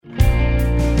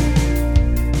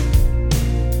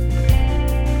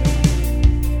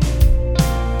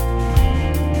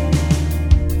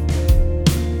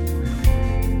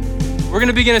going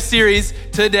to begin a series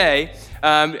today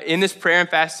in this prayer and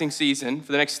fasting season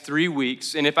for the next 3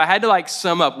 weeks. And if I had to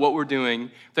sum up what we're doing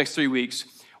for the next 3 weeks,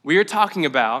 we are talking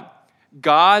about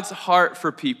God's heart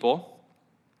for people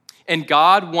and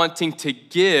God wanting to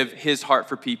give his heart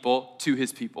for people to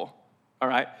his people, all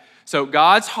right? So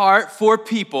God's heart for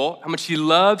people, how much he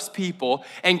loves people,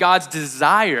 and God's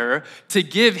desire to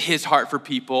give his heart for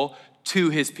people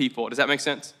to his people. Does that make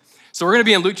sense? So we're gonna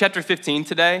be in Luke chapter 15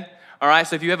 today, all right?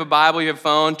 So if you have a Bible, you have a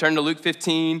phone, turn to Luke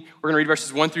 15. We're gonna read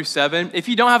verses 1 through 7. If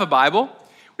you don't have a Bible,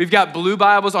 we've got blue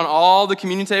Bibles on all the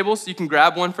communion tables. You can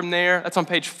grab one from there. That's on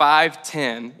page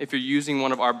 510 if you're using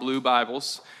one of our blue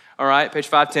Bibles, all right? Page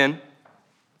 510.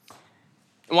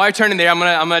 And while you're turning there, I'm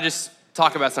gonna just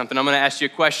talk about something. I'm gonna ask you a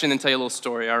question and tell you a little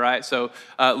story, all right? So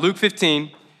Luke 15,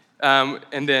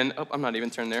 and then, I'm not even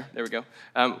turned there. There we go.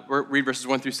 We'll read verses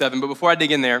 1 through 7. But before I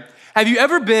dig in there, have you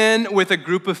ever been with a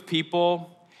group of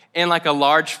people in a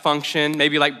large function,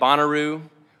 maybe like Bonnaroo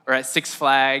or at Six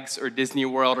Flags or Disney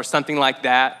World or something like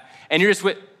that, and you're just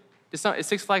with, is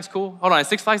Six Flags cool? Hold on, is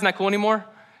Six Flags not cool anymore?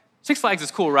 Six Flags is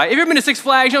cool, right? Have you ever been to Six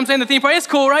Flags? You know what I'm saying? The theme park, it's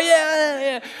cool, right?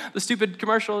 Yeah. The stupid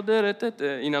commercial, you know what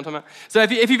I'm talking about? So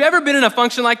if you've ever been in a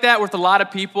function like that with a lot of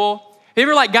people, have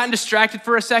you ever gotten distracted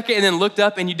for a second and then looked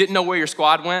up and you didn't know where your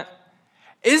squad went?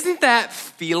 Isn't that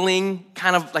feeling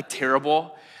kind of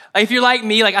terrible? If you're like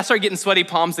me, I start getting sweaty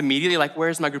palms immediately,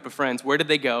 where's my group of friends? Where did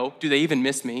they go? Do they even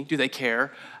miss me? Do they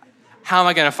care? How am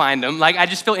I gonna find them? I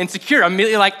just feel insecure. I'm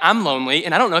immediately I'm lonely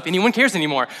and I don't know if anyone cares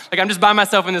anymore. I'm just by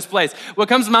myself in this place. What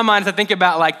comes to my mind is I think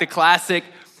about the classic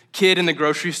kid in the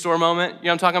grocery store moment. You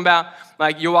know what I'm talking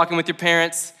about? You're walking with your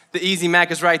parents, the Easy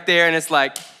Mac is right there and it's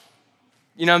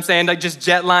you know what I'm saying? Just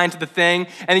jet line to the thing.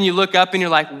 And then you look up and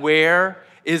you're where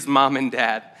is mom and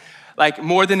dad?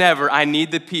 More than ever, I need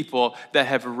the people that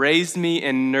have raised me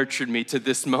and nurtured me to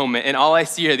this moment. And all I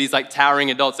see are these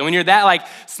towering adults. And when you're that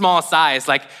small size,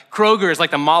 Kroger is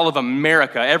the Mall of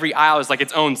America. Every aisle is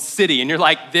its own city. And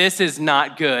you're this is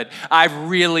not good. I've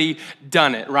really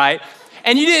done it, right?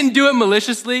 And you didn't do it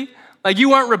maliciously. You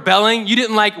weren't rebelling. You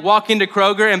didn't walk into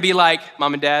Kroger and be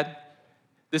Mom and Dad,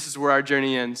 this is where our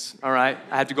journey ends, all right?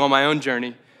 I have to go on my own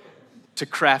journey to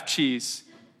Kraft cheese.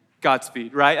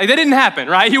 Godspeed, right? That didn't happen,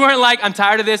 right? You weren't I'm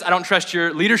tired of this. I don't trust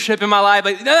your leadership in my life.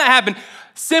 None of that happened.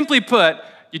 Simply put,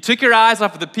 you took your eyes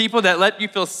off of the people that let you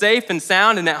feel safe and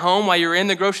sound and at home while you were in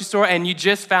the grocery store, and you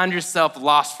just found yourself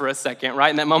lost for a second, right?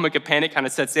 And that moment of panic kind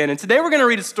of sets in. And today we're gonna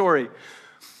read a story.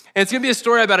 And it's gonna be a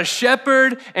story about a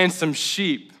shepherd and some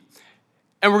sheep.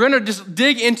 And we're gonna just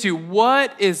dig into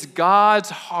what is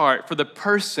God's heart for the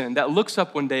person that looks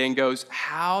up one day and goes,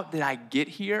 how did I get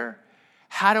here?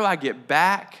 How do I get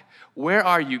back? Where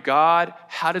are you, God?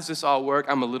 How does this all work?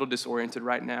 I'm a little disoriented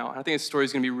right now. I think this story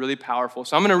is gonna be really powerful.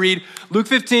 So I'm gonna read Luke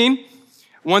 15,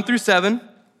 1 through 7,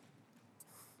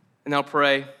 and I'll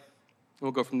pray, and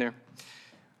we'll go from there.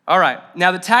 All right,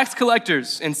 now the tax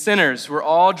collectors and sinners were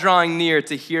all drawing near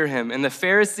to hear him, and the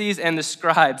Pharisees and the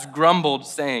scribes grumbled,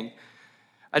 saying,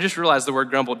 I just realized the word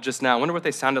grumbled just now. I wonder what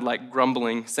they sounded like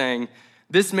grumbling, saying,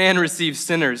 this man receives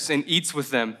sinners and eats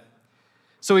with them.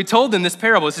 So he told them this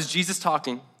parable. This is Jesus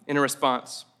talking in a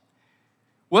response.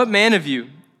 What man of you,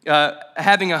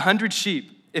 having 100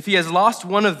 sheep, if he has lost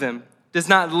one of them, does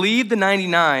not leave the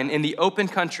 99 in the open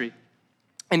country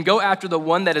and go after the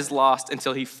one that is lost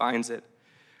until he finds it?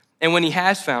 And when he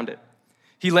has found it,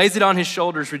 he lays it on his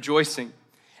shoulders, rejoicing.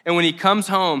 And when he comes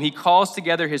home, he calls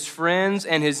together his friends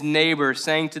and his neighbors,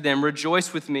 saying to them,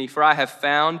 rejoice with me, for I have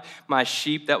found my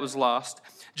sheep that was lost.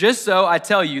 Just so, I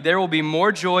tell you, there will be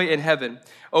more joy in heaven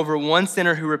over one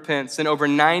sinner who repents than over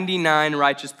 99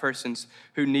 righteous persons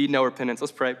who need no repentance.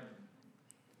 Let's pray.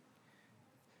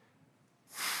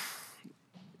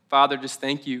 Father, just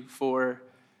thank you for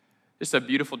just a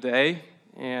beautiful day.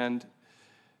 And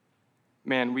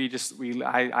man,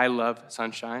 I love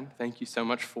sunshine. Thank you so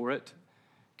much for it.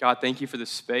 God, thank you for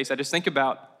this space. I just think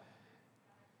about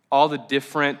all the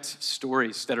different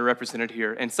stories that are represented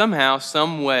here. And somehow,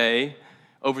 some way,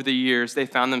 over the years, they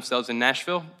found themselves in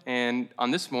Nashville, and on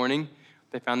this morning,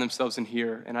 they found themselves in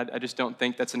here. And I just don't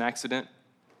think that's an accident.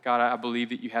 God, I believe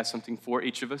that you have something for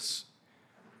each of us.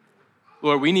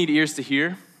 Lord, we need ears to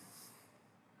hear.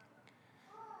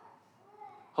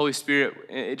 Holy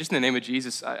Spirit, just in the name of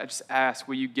Jesus, I just ask,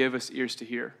 will you give us ears to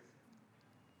hear?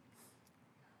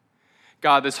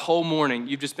 God, this whole morning,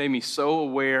 you've just made me so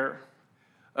aware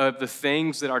of the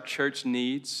things that our church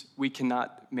needs we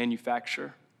cannot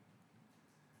manufacture.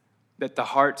 That the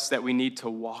hearts that we need to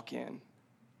walk in,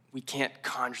 we can't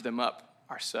conjure them up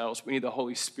ourselves. We need the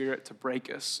Holy Spirit to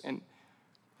break us and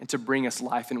to bring us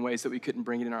life in ways that we couldn't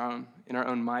bring it in our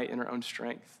own might and our own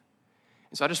strength.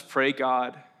 And so I just pray,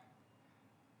 God,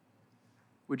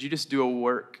 would you just do a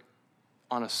work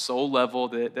on a soul level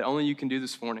that only you can do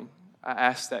this morning? I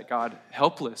ask that, God,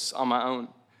 helpless on my own.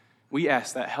 We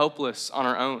ask that, helpless on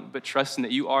our own, but trusting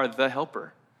that you are the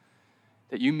helper,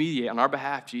 that you mediate on our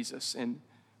behalf, Jesus, and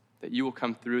that you will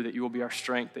come through, that you will be our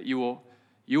strength, that you will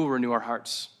renew our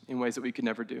hearts in ways that we could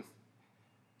never do.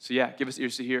 So yeah, give us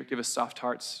ears to hear, give us soft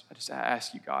hearts. I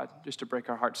ask you, God, just to break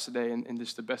our hearts today in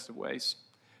just the best of ways.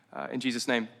 In Jesus'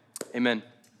 name, amen.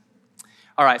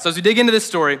 All right, so as we dig into this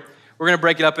story, we're going to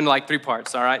break it up into like 3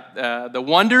 parts, all right? The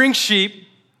wandering sheep,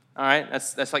 all right?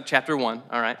 That's like chapter 1,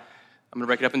 all right? I'm going to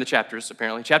break it up into chapters,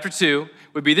 apparently. Chapter 2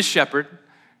 would be the shepherd,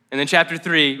 and then chapter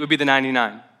 3 would be the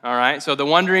 99, all right? So the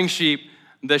wandering sheep,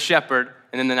 the shepherd,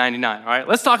 and then the 99, all right?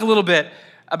 Let's talk a little bit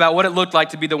about what it looked like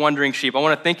to be the wandering sheep. I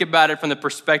want to think about it from the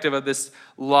perspective of this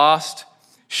lost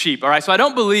sheep, all right? So I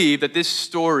don't believe that this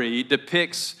story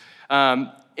depicts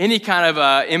any kind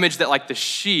of image that like the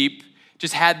sheep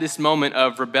just had this moment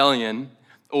of rebellion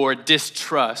or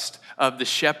distrust of the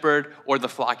shepherd or the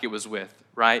flock it was with,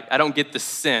 right? I don't get the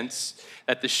sense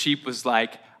that the sheep was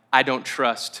like, I don't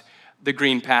trust the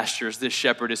green pastures this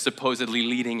shepherd is supposedly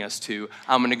leading us to.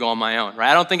 I'm gonna go on my own,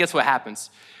 right? I don't think that's what happens.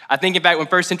 I think, in fact, when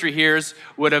first century hearers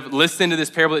would have listened to this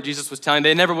parable that Jesus was telling,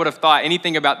 they never would have thought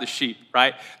anything about the sheep,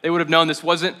 right? They would have known this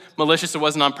wasn't malicious, it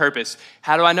wasn't on purpose.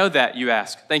 How do I know that, you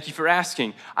ask? Thank you for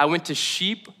asking. I went to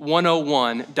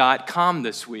sheep101.com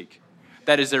this week.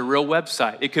 That is a real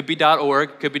website. It could be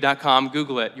 .org, could be .com,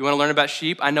 Google it. You wanna learn about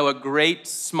sheep? I know a great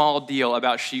small deal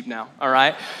about sheep now, all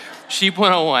right? Sheep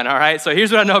 101, all right? So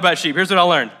here's what I know about sheep. Here's what I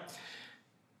learned.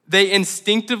 They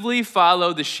instinctively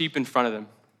follow the sheep in front of them.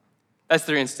 That's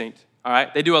their instinct, all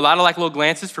right? They do a lot of like little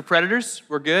glances for predators.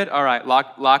 We're good? All right,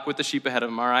 lock with the sheep ahead of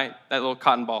them, all right? That little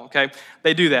cotton ball, okay?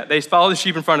 They do that. They follow the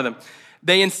sheep in front of them.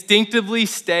 They instinctively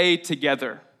stay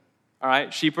together, all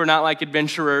right? Sheep are not like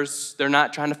adventurers. They're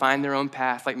not trying to find their own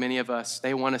path like many of us.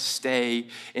 They want to stay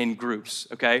in groups,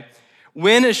 okay?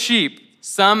 When a sheep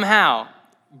somehow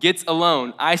gets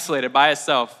alone, isolated by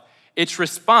itself, its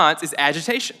response is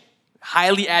agitation,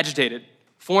 highly agitated.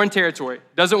 Foreign territory,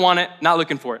 doesn't want it, not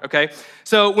looking for it, okay?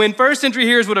 So when first century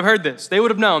hearers would have heard this, they would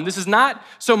have known this is not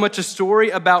so much a story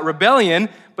about rebellion,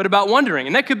 but about wandering.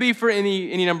 And that could be for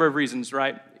any number of reasons,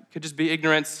 right? It could just be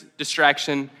ignorance,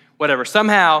 distraction, whatever.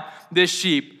 Somehow this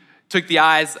sheep took the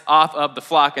eyes off of the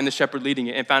flock and the shepherd leading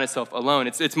it and found itself alone.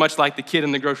 It's much like the kid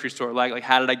in the grocery store, like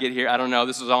how did I get here? I don't know,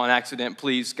 this was all an accident.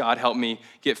 Please, God, help me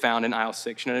get found in aisle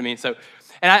 6, you know what I mean? So,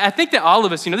 and I think that all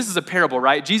of us, this is a parable,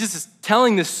 right? Jesus is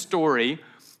telling this story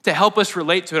to help us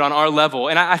relate to it on our level.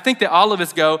 And I think that all of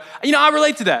us go, I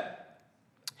relate to that.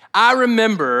 I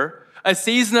remember a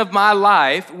season of my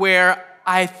life where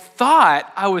I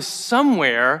thought I was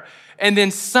somewhere, and then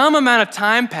some amount of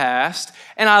time passed,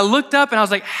 and I looked up and I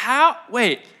was like, how,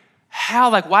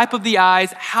 like wipe of the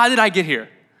eyes, how did I get here?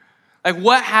 Like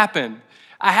what happened?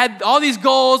 I had all these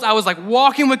goals. I was like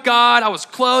walking with God. I was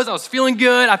close. I was feeling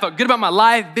good. I felt good about my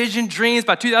life, vision, dreams.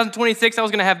 By 2026, I was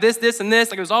gonna have this, and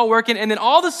this. Like it was all working. And then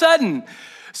all of a sudden,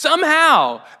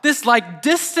 somehow, this like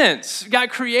distance got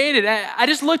created. I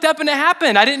just looked up and it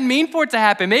happened. I didn't mean for it to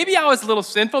happen. Maybe I was a little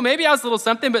sinful. Maybe I was a little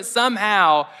something, but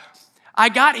somehow I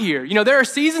got here. There are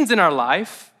seasons in our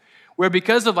life where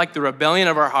because of like the rebellion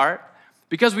of our heart,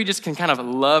 because we just can kind of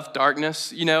love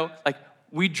darkness, like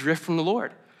we drift from the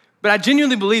Lord. But I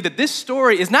genuinely believe that this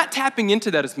story is not tapping into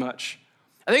that as much.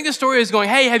 I think the story is going,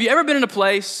 hey, have you ever been in a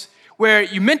place where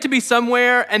you meant to be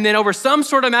somewhere and then over some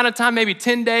sort of amount of time, maybe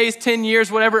 10 days, 10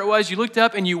 years, whatever it was, you looked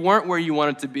up and you weren't where you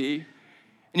wanted to be.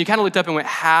 And you kind of looked up and went,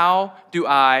 how do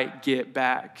I get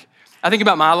back? I think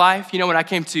about my life, when I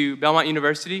came to Belmont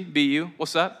University, BU,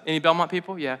 what's up? Any Belmont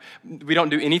people? Yeah. We don't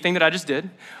do anything that I just did.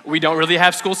 We don't really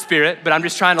have school spirit, but I'm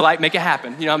just trying to make it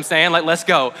happen. You know what I'm saying? Let's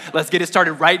go. Let's get it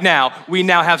started right now. We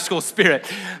now have school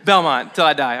spirit. Belmont, till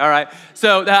I die, all right?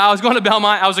 So I was going to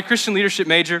Belmont. I was a Christian leadership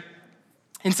major.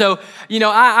 And so,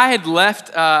 I had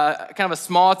left kind of a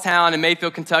small town in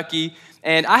Mayfield, Kentucky,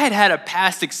 and I had a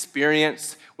past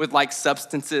experience with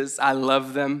substances. I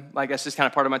love them. That's just kind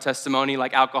of part of my testimony,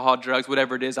 like alcohol, drugs,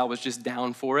 whatever it is, I was just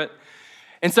down for it.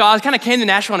 And so I kind of came to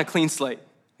Nashville on a clean slate. I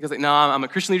was like, no, I'm a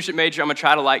Christian leadership major. I'm gonna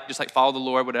try to just follow the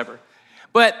Lord, whatever.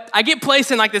 But I get placed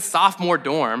in this sophomore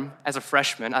dorm as a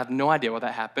freshman. I have no idea why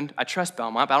that happened. I trust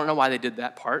Belmont, but I don't know why they did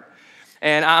that part.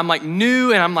 And I'm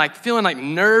new and I'm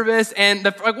feeling nervous. And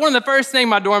one of the first things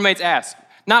my dorm mates asked,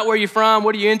 not where you from,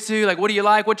 what are you into, what do you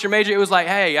like, what's your major? It was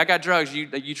hey, I got drugs,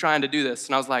 you trying to do this?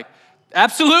 And I was like,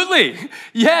 absolutely,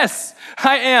 yes,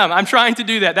 I am. I'm trying to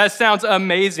do that. That sounds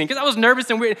amazing. Because I was nervous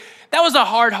and weird. That was a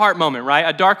hard heart moment, right?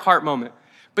 A dark heart moment.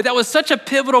 But that was such a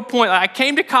pivotal point. Like, I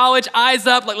came to college, eyes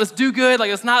up, like, let's do good. Like,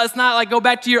 let's not like go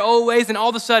back to your old ways. And all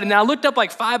of a sudden, now I looked up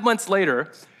like 5 months later,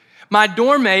 my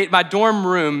dorm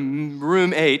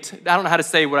roommate, I don't know how to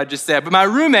say what I just said, but my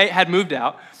roommate had moved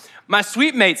out. My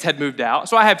suite mates had moved out.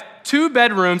 So I have 2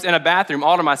 bedrooms and a bathroom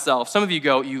all to myself. Some of you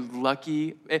go, you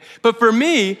lucky. But for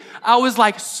me, I was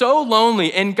like so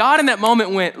lonely. And God in that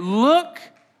moment went, look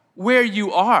where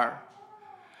you are.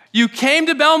 You came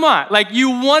to Belmont, like you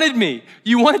wanted me.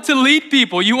 You wanted to lead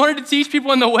people. You wanted to teach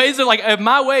people in the ways of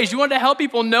my ways. You wanted to help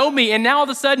people know me. And now all of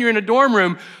a sudden you're in a dorm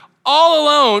room all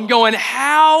alone going,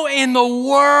 how in the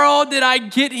world did I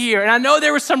get here? And I know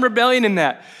there was some rebellion in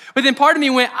that. But then part of me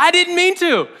went, I didn't mean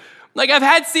to. Like I've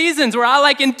had seasons where I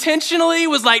like intentionally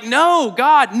was like, no,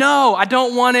 God, no, I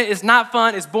don't want it. It's not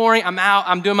fun. It's boring. I'm out.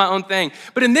 I'm doing my own thing.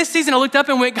 But in this season, I looked up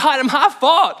and went, God, it's my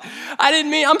fault. I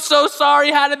didn't mean, I'm so sorry.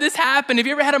 How did this happen? Have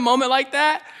you ever had a moment like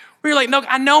that? Where you're like, no,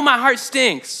 I know my heart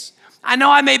stinks. I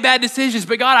know I made bad decisions,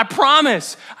 but God, I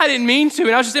promise I didn't mean to.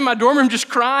 And I was just in my dorm room just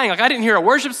crying. Like I didn't hear a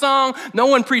worship song. No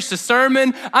one preached a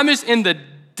sermon. I'm just in the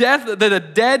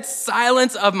dead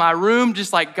silence of my room,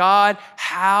 just like, God,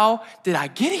 how did I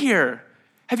get here?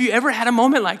 Have you ever had a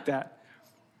moment like that?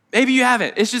 Maybe you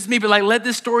haven't. It's just me, but like, let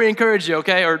this story encourage you,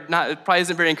 okay? Or not, it probably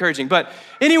isn't very encouraging. But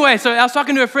anyway, so I was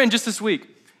talking to a friend just this week,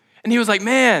 and he was like,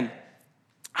 man,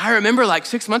 I remember like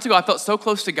 6 months ago, I felt so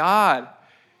close to God.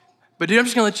 But dude, I'm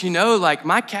just gonna let you know, like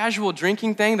my casual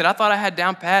drinking thing that I thought I had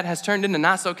down pat has turned into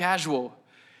not so casual.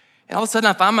 And all of a sudden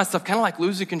I find myself kind of like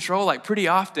losing control like pretty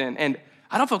often. And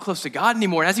I don't feel close to God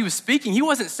anymore. And as he was speaking, he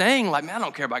wasn't saying like, man, I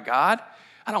don't care about God.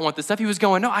 I don't want this stuff. He was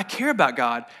going, no, I care about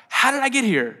God. How did I get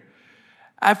here?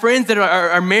 I have friends that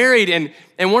are married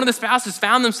and one of the spouses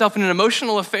found themselves in an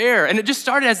emotional affair. And it just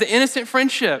started as an innocent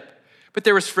friendship. But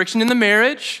there was friction in the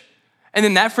marriage. And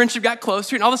then that friendship got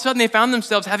closer. And all of a sudden they found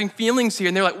themselves having feelings here.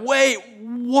 And they're like, wait,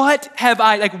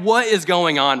 what is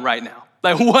going on right now?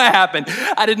 Like what happened?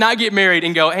 I did not get married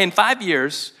and go, hey, in 5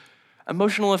 years,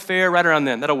 emotional affair right around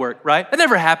then, that'll work, right? That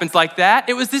never happens like that.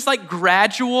 It was this like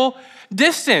gradual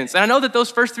distance. And I know that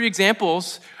those first 3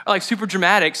 examples are like super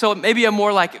dramatic. So maybe a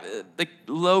more like the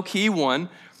low key one.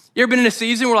 You ever been in a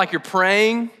season where like you're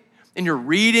praying and you're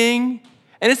reading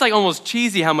and it's like almost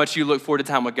cheesy how much you look forward to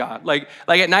time with God. Like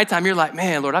at nighttime, you're like,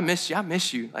 man, Lord, I miss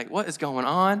you. Like what is going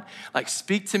on? Like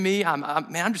speak to me.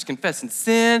 I'm just confessing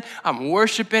sin. I'm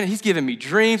worshiping. He's giving me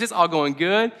dreams. It's all going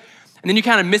good. And then you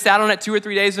kind of miss out on it 2 or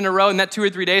 3 days in a row, and that 2 or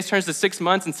 3 days turns to 6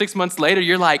 months, and 6 months later,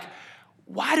 you're like,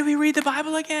 why do we read the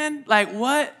Bible again? Like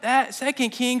what? That 2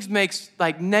 Kings makes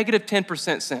like negative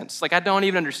 10% sense. Like I don't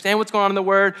even understand what's going on in the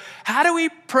Word. How do we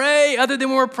pray other than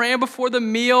when we're praying before the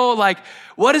meal? Like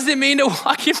what does it mean to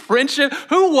walk in friendship?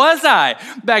 Who was I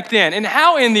back then? And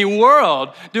how in the world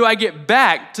do I get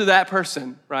back to that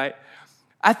person, right?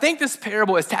 I think this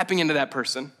parable is tapping into that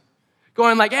person,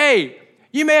 going like, hey,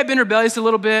 you may have been rebellious a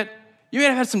little bit. You may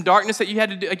have had some darkness that you had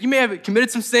to do. Like you may have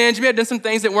committed some sins. You may have done some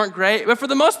things that weren't great. But for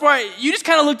the most part, you just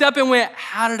kind of looked up and went,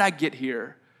 how did I get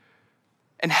here?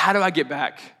 And how do I get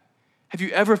back? Have you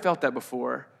ever felt that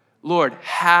before? Lord,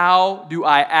 how do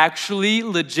I actually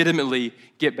legitimately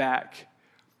get back?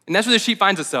 And that's where the sheep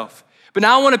finds itself. But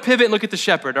now I want to pivot and look at the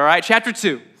shepherd, all right? Chapter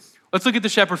 2. Let's look at the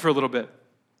shepherd for a little bit.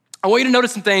 I want you to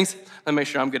notice some things. Let me make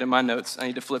sure I'm good at my notes. I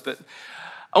need to flip it.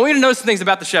 I want you to notice some things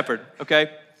about the shepherd, okay?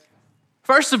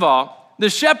 First of all, the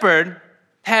shepherd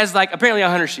has like apparently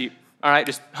 100 sheep, all right?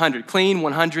 Just 100, clean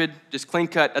 100, just clean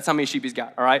cut. That's how many sheep he's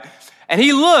got, all right? And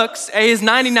he looks at his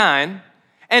 99,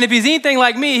 and if he's anything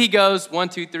like me, he goes 1,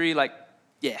 2, 3, like,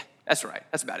 yeah, that's right.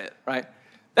 That's about it, right?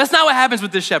 That's not what happens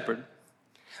with this shepherd.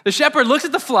 The shepherd looks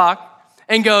at the flock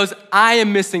and goes, I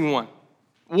am missing one.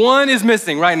 One is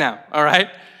missing right now, all right?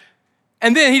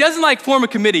 And then he doesn't like form a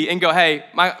committee and go, hey,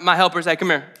 my helpers, hey, come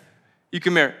here. You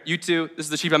come here. You two, this is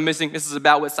the sheep I'm missing. This is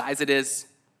about what size it is.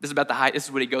 This is about the height. This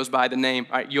is what he goes by, the name.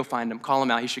 All right, you'll find him. Call him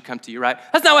out. He should come to you, right?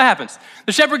 That's not what happens.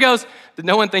 The shepherd goes, did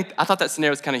no one think, I thought that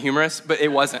scenario was kind of humorous, but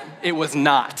it wasn't. It was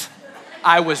not.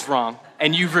 I was wrong.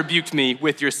 And you've rebuked me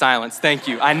with your silence. Thank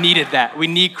you. I needed that. We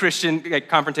need Christian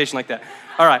confrontation like that.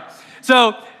 All right.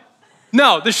 So,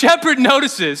 no, the shepherd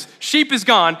notices sheep is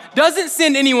gone, doesn't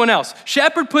send anyone else.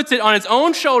 Shepherd puts it on his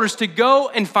own shoulders to go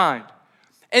and find.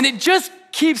 And it just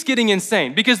keeps getting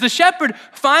insane because the shepherd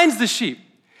finds the sheep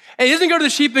and he doesn't go to the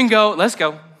sheep and go, let's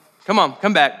go. Come on,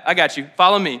 come back. I got you.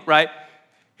 Follow me, right?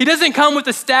 He doesn't come with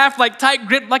a staff like tight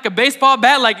grip like a baseball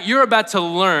bat, like you're about to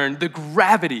learn the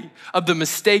gravity of the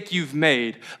mistake you've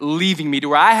made leaving me to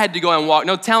where I had to go and walk,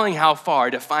 no telling how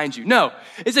far to find you. No,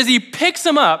 it says he picks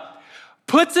him up,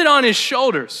 puts it on his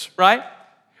shoulders, right?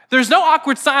 There's no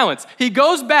awkward silence. He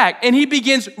goes back and he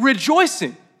begins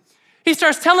rejoicing. He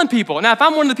starts telling people. Now, if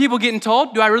I'm one of the people getting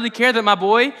told, do I really care that my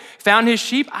boy found his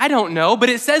sheep? I don't know, but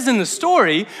it says in the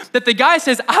story that the guy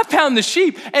says, I found the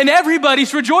sheep, and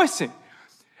everybody's rejoicing.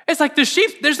 It's like the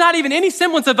sheep, there's not even any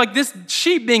semblance of like this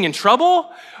sheep being in trouble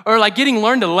or like getting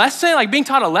learned a lesson, like being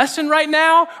taught a lesson right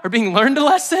now or being learned a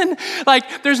lesson.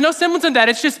 Like there's no semblance of that.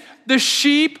 It's just the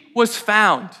sheep was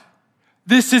found.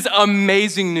 This is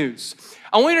amazing news.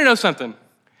 I want you to know something.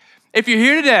 If you're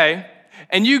here today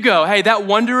and you go, hey, that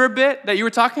wanderer bit that you were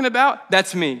talking about,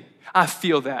 that's me. I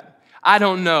feel that. I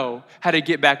don't know how to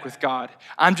get back with God.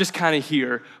 I'm just kind of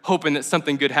here hoping that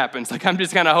something good happens. Like I'm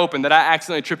just kind of hoping that I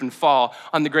accidentally trip and fall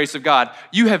on the grace of God.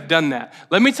 You have done that.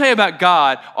 Let me tell you about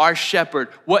God, our shepherd,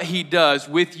 what he does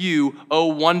with you, oh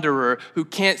wanderer, who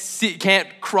can't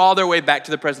crawl their way back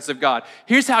to the presence of God.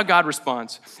 Here's how God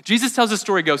responds. Jesus tells the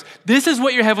story, goes, this is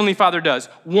what your heavenly Father does.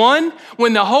 One,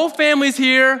 when the whole family's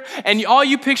here and all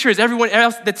you picture is everyone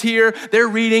else that's here, they're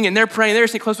reading and they're praying, they're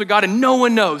staying close with God and no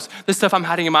one knows the stuff I'm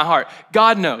hiding in my heart.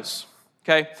 God knows,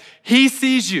 okay? He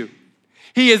sees you.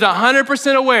 He is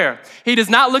 100% aware. He does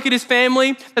not look at his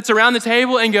family that's around the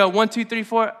table and go, 1, 2, 3,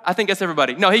 4, I think that's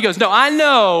everybody. No, he goes, no, I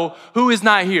know who is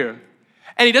not here.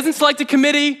 And he doesn't select a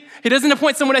committee. He doesn't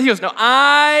appoint someone else. He goes, no,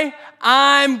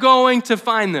 I'm going to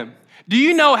find them. Do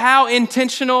you know how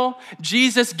intentional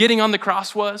Jesus getting on the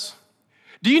cross was?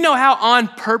 Do you know how on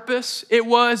purpose it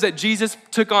was that Jesus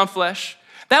took on flesh?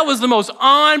 That was the most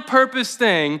on purpose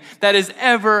thing that has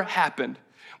ever happened.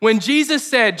 When Jesus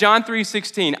said, John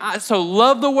 3:16, I so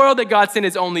love the world that God sent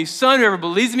his only son, whoever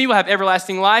believes in me will have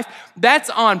everlasting life, that's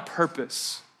on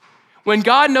purpose. When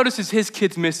God notices his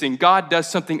kid's missing, God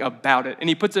does something about it, and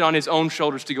he puts it on his own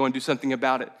shoulders to go and do something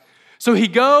about it. So he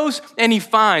goes and he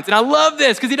finds, and I love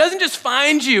this because he doesn't just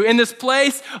find you in this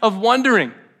place of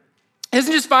wondering. He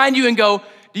doesn't just find you and go,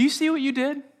 do you see what you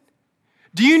did?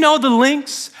 Do you know the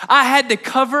links I had to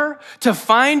cover to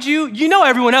find you? You know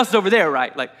everyone else is over there,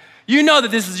 right? Like, you know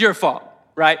that this is your fault,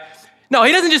 right? No,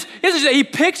 he doesn't just he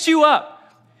picks you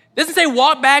up. Doesn't say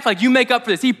walk back like you make up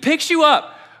for this. He picks you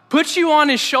up, puts you on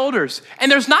his shoulders. And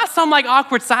there's not some like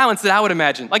awkward silence that I would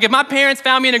imagine. Like if my parents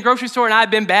found me in a grocery store and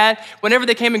I'd been bad, whenever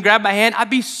they came and grabbed my hand, I'd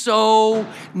be so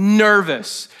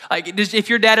nervous. Like if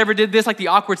your dad ever did this, like the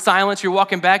awkward silence, you're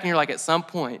walking back and you're like, at some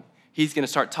point, he's gonna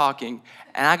start talking,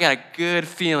 and I got a good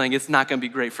feeling it's not gonna be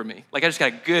great for me. Like I just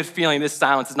got a good feeling this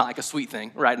silence is not like a sweet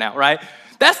thing right now, right?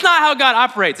 That's not how God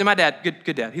operates. And my dad,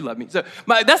 good dad, he loved me. So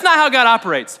that's not how God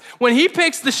operates. When he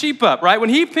picks the sheep up, right?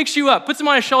 When he picks you up, puts them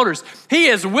on his shoulders, he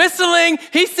is whistling,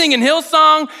 he's singing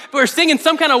Hillsong, or singing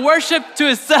some kind of worship to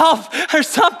himself or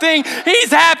something.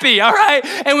 He's happy, all right?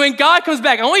 And when God comes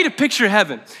back, I want you to picture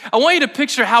heaven. I want you to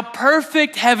picture how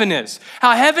perfect heaven is.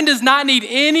 How heaven does not need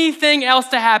anything else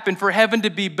to happen for heaven to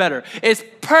be better. It's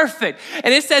perfect.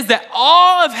 And it says that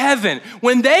all of heaven,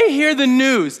 when they hear the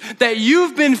news that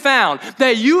you've been found,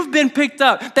 that you've been picked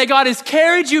up, that God has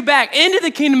carried you back into the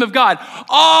kingdom of God,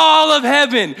 all of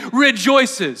heaven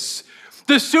rejoices.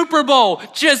 The Super Bowl,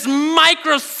 just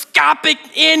microscopic,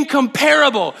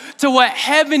 incomparable to what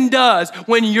heaven does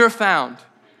when you're found.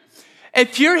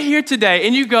 If you're here today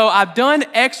and you go, I've done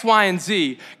X, Y, and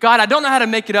Z, God, I don't know how to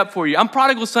make it up for you. I'm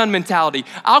prodigal son mentality.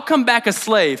 I'll come back a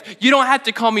slave. You don't have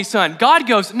to call me son. God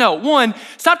goes, no, one,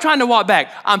 stop trying to walk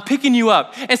back. I'm picking you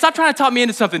up. And stop trying to talk me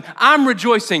into something. I'm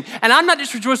rejoicing. And I'm not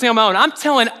just rejoicing on my own. I'm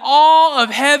telling all of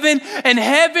heaven, and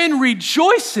heaven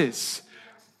rejoices.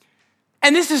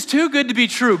 And this is too good to be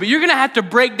true, but you're gonna have to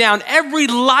break down every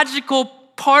logical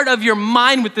part of your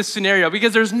mind with this scenario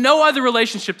because there's no other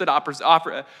relationship that operates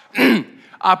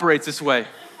this way.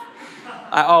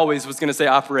 I always was gonna say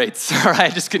operates, all right? I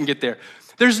just couldn't get there.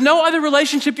 There's no other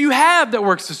relationship you have that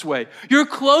works this way. Your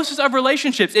closest of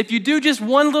relationships, if you do just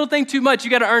one little thing too much,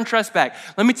 you gotta earn trust back.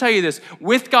 Let me tell you this,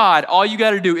 with God, all you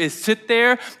gotta do is sit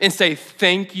there and say,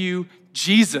 thank you,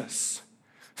 Jesus.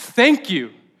 Thank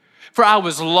you, for I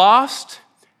was lost,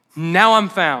 now I'm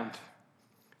found.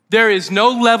 There is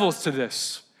no levels to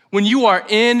this. When you are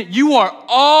in, you are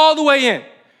all the way in.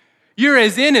 You're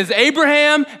as in as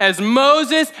Abraham, as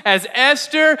Moses, as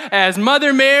Esther, as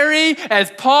Mother Mary, as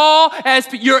Paul,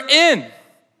 you're in.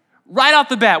 Right off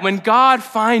the bat, when God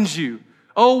finds you,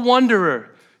 oh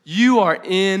wanderer, you are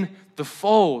in the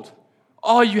fold.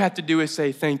 All you have to do is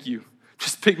say, thank you.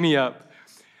 Just pick me up.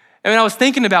 And when I was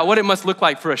thinking about what it must look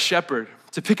like for a shepherd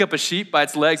to pick up a sheep by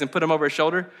its legs and put him over his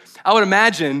shoulder, I would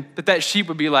imagine that sheep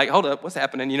would be like, hold up, what's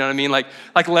happening? You know what I mean? Like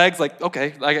legs, like,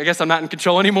 okay, like I guess I'm not in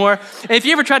control anymore. And if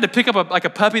you ever tried to pick up a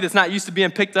puppy that's not used to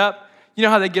being picked up, you know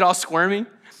how they get all squirmy?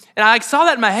 And I saw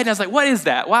that in my head and I was like, what is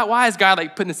that? Why is God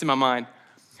putting this in my mind?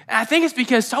 And I think it's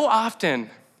because so often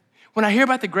when I hear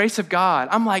about the grace of God,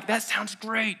 I'm like, that sounds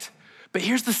great. But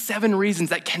here's the 7 reasons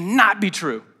that cannot be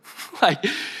true. Like,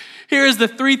 here's the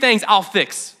 3 things I'll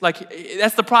fix. Like,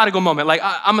 that's the prodigal moment. Like,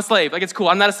 I'm a slave. Like, it's cool.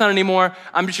 I'm not a son anymore.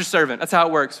 I'm just your servant. That's how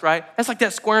it works, right? That's like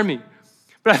that squirmy.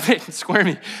 But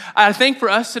I think for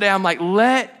us today, I'm like,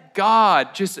 let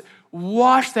God just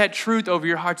wash that truth over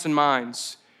your hearts and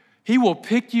minds. He will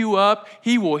pick you up.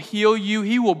 He will heal you.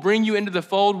 He will bring you into the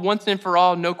fold once and for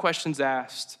all, no questions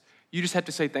asked. You just have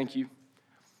to say thank you.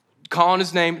 Call on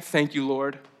his name. Thank you,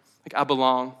 Lord. Like, I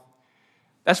belong.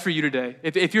 That's for you today.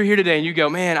 If you're here today and you go,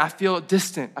 man, I feel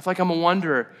distant. I feel like I'm a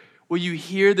wanderer. Will you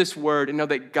hear this word and know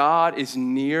that God is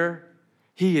near?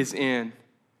 He is in.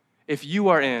 If you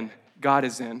are in, God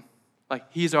is in. Like,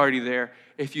 he's already there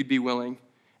if you'd be willing.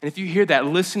 And if you hear that,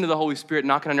 listen to the Holy Spirit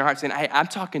knocking on your heart saying, hey, I'm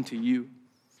talking to you.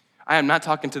 I am not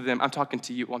talking to them. I'm talking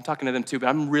to you. Well, I'm talking to them too, but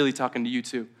I'm really talking to you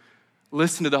too.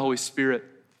 Listen to the Holy Spirit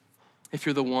if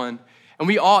you're the one. And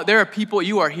there are people,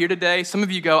 you are here today. Some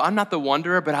of you go, I'm not the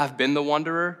wanderer, but I've been the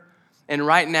wanderer. And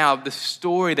right now, the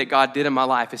story that God did in my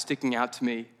life is sticking out to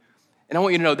me. And I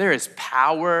want you to know there is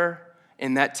power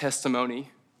in that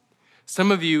testimony.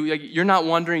 Some of you, you're not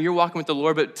wandering, you're walking with the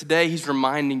Lord, but today he's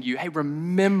reminding you, hey,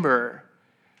 remember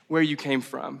where you came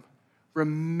from.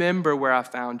 Remember where I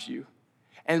found you.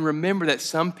 And remember that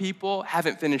some people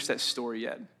haven't finished that story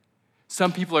yet.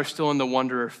 Some people are still in the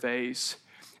wanderer phase.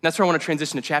 And that's where I want to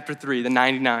transition to chapter 3, the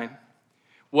 99.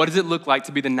 What does it look like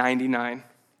to be the 99?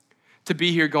 To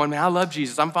be here going, man, I love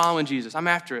Jesus. I'm following Jesus. I'm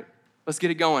after it. Let's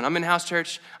get it going. I'm in house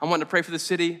church. I'm wanting to pray for the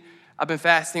city. I've been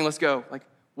fasting. Let's go. Like,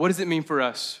 what does it mean for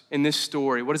us in this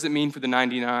story? What does it mean for the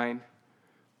 99?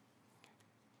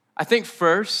 I think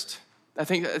first,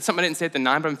 it's something I didn't say at the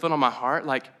 9, but I'm feeling on my heart.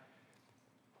 Like,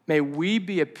 may we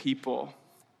be a people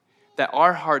that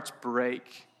our hearts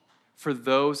break for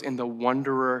those in the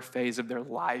wanderer phase of their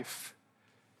life.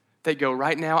 They go,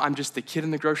 right now, I'm just the kid in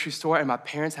the grocery store and my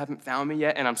parents haven't found me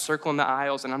yet and I'm circling the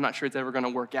aisles and I'm not sure it's ever gonna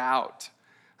work out.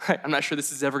 I'm not sure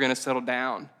this is ever gonna settle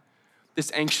down.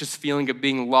 This anxious feeling of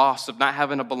being lost, of not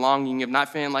having a belonging, of not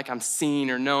feeling like I'm seen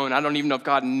or known. I don't even know if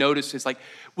God notices. Like,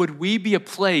 would we be a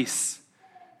place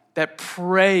that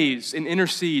prays and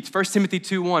intercedes? 1 Timothy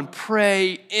 2:1,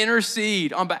 pray,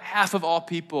 intercede on behalf of all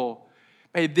people.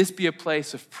 May this be a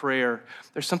place of prayer.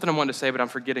 There's something I wanted to say, but I'm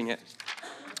forgetting it.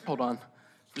 Hold on.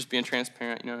 Just being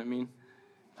transparent, you know what I mean?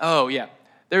 Oh, yeah.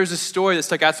 There was a story that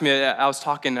stuck out to me. I was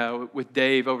talking with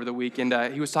Dave over the week, and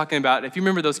he was talking about, if you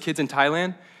remember those kids in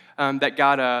Thailand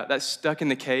that stuck in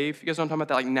the cave. You guys know what I'm talking about?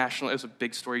 That like national, it was a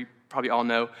big story, you probably all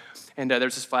know. And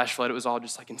there's this flash flood. It was all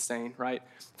just like insane, right?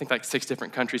 I think like 6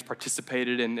 different countries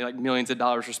participated, and like millions of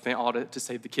dollars were spent all to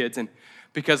save the kids. And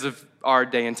because of our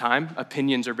day and time,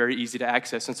 opinions are very easy to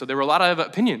access. And so there were a lot of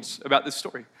opinions about this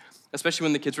story, especially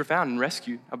when the kids were found and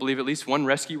rescued. I believe at least one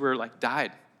rescuer like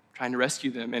died trying to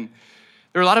rescue them. And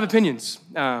there were a lot of opinions.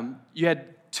 You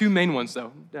had 2 main ones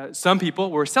though. Some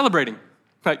people were celebrating.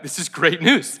 Like, this is great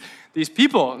news. These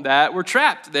people that were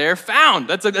trapped, they're found.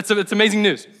 That's amazing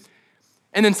news.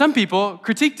 And then some people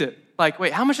critiqued it. Like,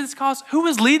 wait, how much did this cost? Who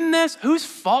was leading this? Whose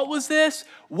fault was this?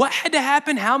 What had to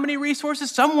happen? How many resources?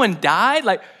 Someone died?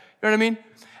 Like, you know what I mean?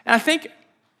 And I think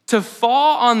to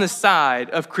fall on the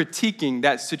side of critiquing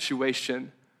that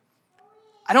situation,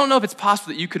 I don't know if it's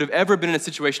possible that you could have ever been in a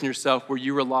situation yourself where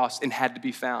you were lost and had to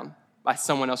be found by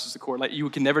someone else's accord. Like, you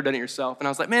could never have done it yourself. And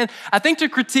I was like, man, I think to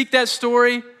critique that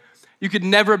story, you could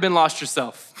never have been lost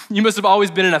yourself. You must have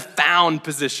always been in a found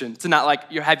position to not like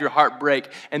you have your heart break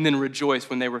and then rejoice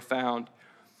when they were found.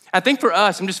 I think for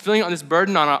us, I'm just feeling on this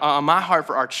burden on my heart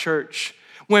for our church.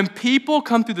 When people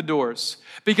come through the doors,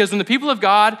 because when the people of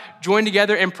God join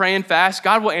together and pray and fast,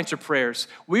 God will answer prayers.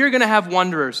 We are gonna have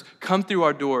wanderers come through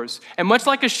our doors. And much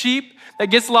like a sheep that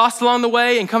gets lost along the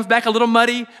way and comes back a little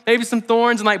muddy, maybe some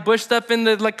thorns and like bush stuff in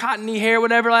the like cottony hair,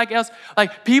 whatever like else,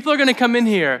 like people are gonna come in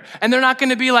here and they're not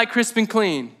gonna be like crisp and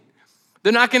clean.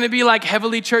 They're not gonna be like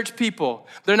heavily church people.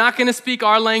 They're not gonna speak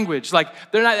our language. Like,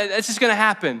 it's just gonna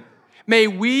happen. May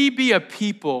we be a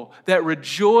people that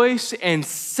rejoice and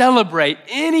celebrate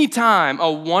anytime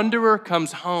a wanderer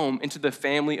comes home into the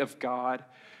family of God.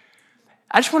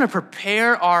 I just want to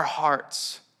prepare our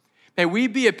hearts. May we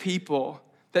be a people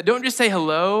that don't just say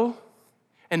hello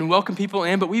and welcome people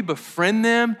in, but we befriend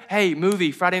them. Hey,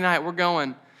 movie, Friday night, we're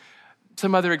going.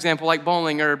 Some other example like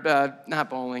bowling or not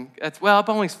bowling.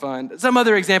 Bowling's fun. Some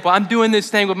other example, I'm doing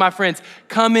this thing with my friends.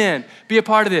 Come in, be a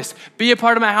part of this. Be a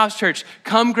part of my house church.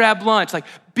 Come grab lunch. Like,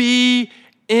 be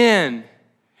in.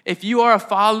 If you are a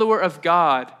follower of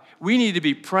God, we need to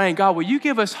be praying, God, will you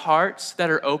give us hearts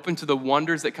that are open to the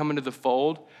wonders that come into the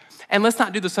fold? And let's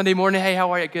not do the Sunday morning, hey,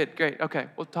 how are you? Good, great, okay,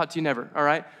 we'll talk to you never, all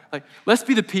right? Like, let's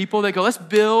be the people that go, let's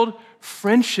build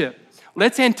friendship.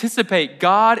 Let's anticipate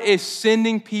God is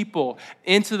sending people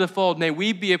into the fold. May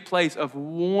we be a place of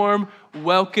warm,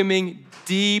 welcoming,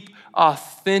 deep,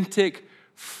 authentic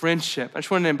friendship. I just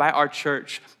want to invite our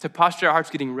church to posture our hearts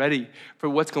getting ready for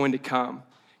what's going to come.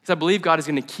 Because I believe God is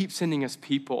going to keep sending us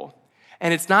people.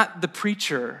 And it's not the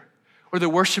preacher or the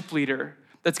worship leader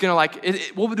that's going to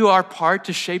we'll do our part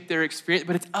to shape their experience,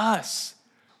 but it's us.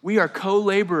 We are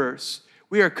co-laborers.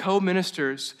 We are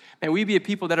co-ministers. May we be a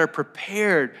people that are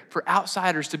prepared for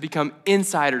outsiders to become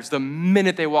insiders the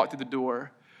minute they walk through the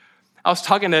door. I was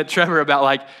talking to Trevor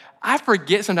about I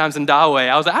forget sometimes in Dawei,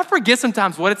 I forget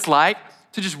sometimes what it's like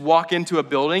to just walk into a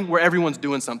building where everyone's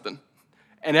doing something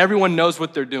and everyone knows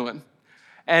what they're doing.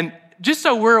 And just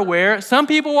so we're aware, some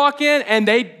people walk in and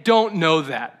they don't know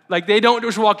that. They don't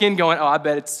just walk in going, oh, I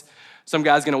bet it's some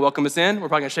guy's gonna welcome us in. We're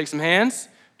probably gonna shake some hands,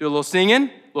 do a little singing,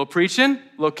 a little preaching, a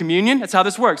little communion. That's how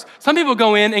this works. Some people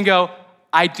go in and go,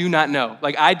 I do not know.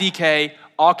 IDK,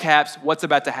 all caps, what's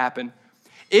about to happen.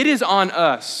 It is on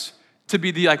us to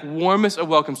be the warmest of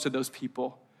welcomes to those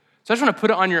people. So I just wanna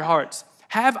put it on your hearts.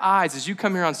 Have eyes as you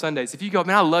come here on Sundays. If you go,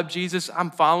 man, I love Jesus,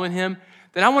 I'm following him,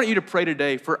 then I want you to pray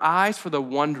today for eyes for the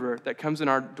wanderer that comes in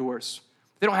our doors.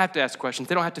 They don't have to ask questions.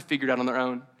 They don't have to figure it out on their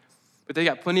own. But they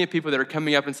got plenty of people that are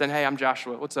coming up and saying, hey, I'm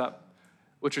Joshua. What's up?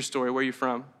 What's your story? Where are you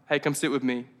from? Hey, come sit with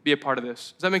me. Be a part of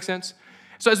this. Does that make sense?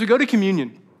 So as we go to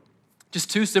communion,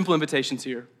 just two simple invitations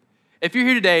here. If you're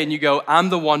here today and you go, I'm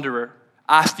the wanderer,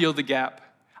 I feel the gap,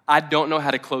 I don't know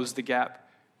how to close the gap,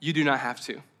 you do not have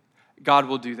to. God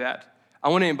will do that. I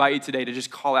want to invite you today to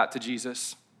just call out to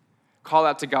Jesus. Call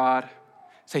out to God.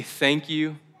 Say, thank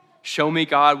you. Show me,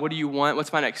 God, what do you want?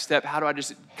 What's my next step? How do I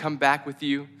just come back with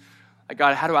you?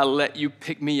 God, how do I let you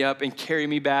pick me up and carry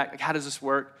me back? How does this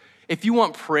work? If you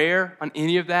want prayer on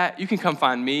any of that, you can come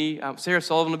find me. Sarah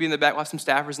Sullivan will be in the back. We'll have some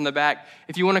staffers in the back.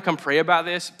 If you want to come pray about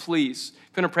this, please.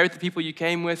 If you want to pray with the people you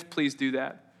came with, please do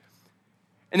that.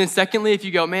 And then secondly, if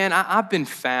you go, man, I've been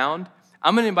found,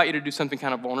 I'm going to invite you to do something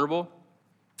kind of vulnerable.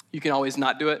 You can always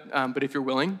not do it, but if you're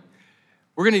willing,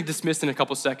 we're going to dismiss in a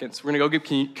couple seconds. We're going to go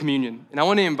give communion. And I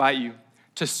want to invite you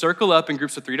to circle up in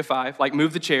groups of 3 to 5,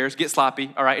 move the chairs, get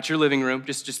sloppy, all right? It's your living room.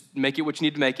 Just make it what you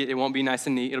need to make it. It won't be nice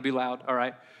and neat. It'll be loud, all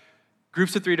right?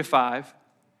 Groups of 3 to 5.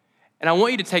 And I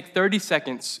want you to take 30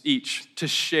 seconds each to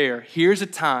share, here's a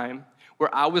time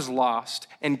where I was lost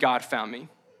and God found me.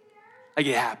 It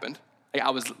happened.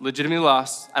 I was legitimately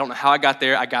lost. I don't know how I got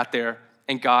there,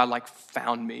 and God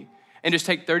found me. And just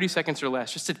take 30 seconds or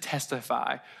less just to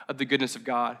testify of the goodness of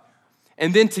God.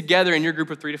 And then together in your group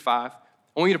of 3 to 5,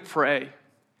 I want you to pray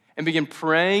and begin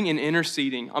praying and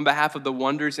interceding on behalf of the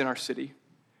wonders in our city,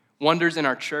 wonders in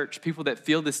our church, people that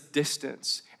feel this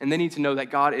distance, and they need to know that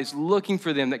God is looking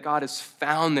for them, that God has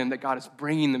found them, that God is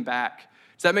bringing them back.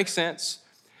 Does that make sense?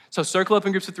 So circle up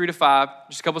in groups of 3 to 5,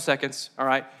 just a couple seconds, all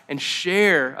right? And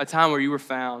share a time where you were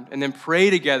found, and then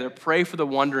pray together, pray for the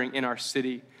wandering in our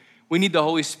city. We need the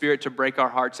Holy Spirit to break our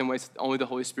hearts in ways that only the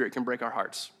Holy Spirit can break our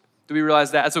hearts. Do we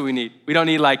realize that? That's what we need. We don't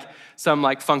need some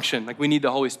function. We need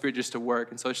the Holy Spirit just to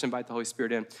work. And so just invite the Holy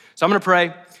Spirit in. So I'm going to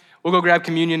pray. We'll go grab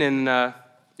communion and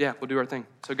we'll do our thing.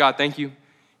 So God, thank you.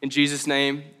 In Jesus'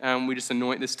 name, we just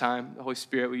anoint this time. The Holy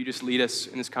Spirit, will you just lead us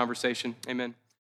in this conversation? Amen.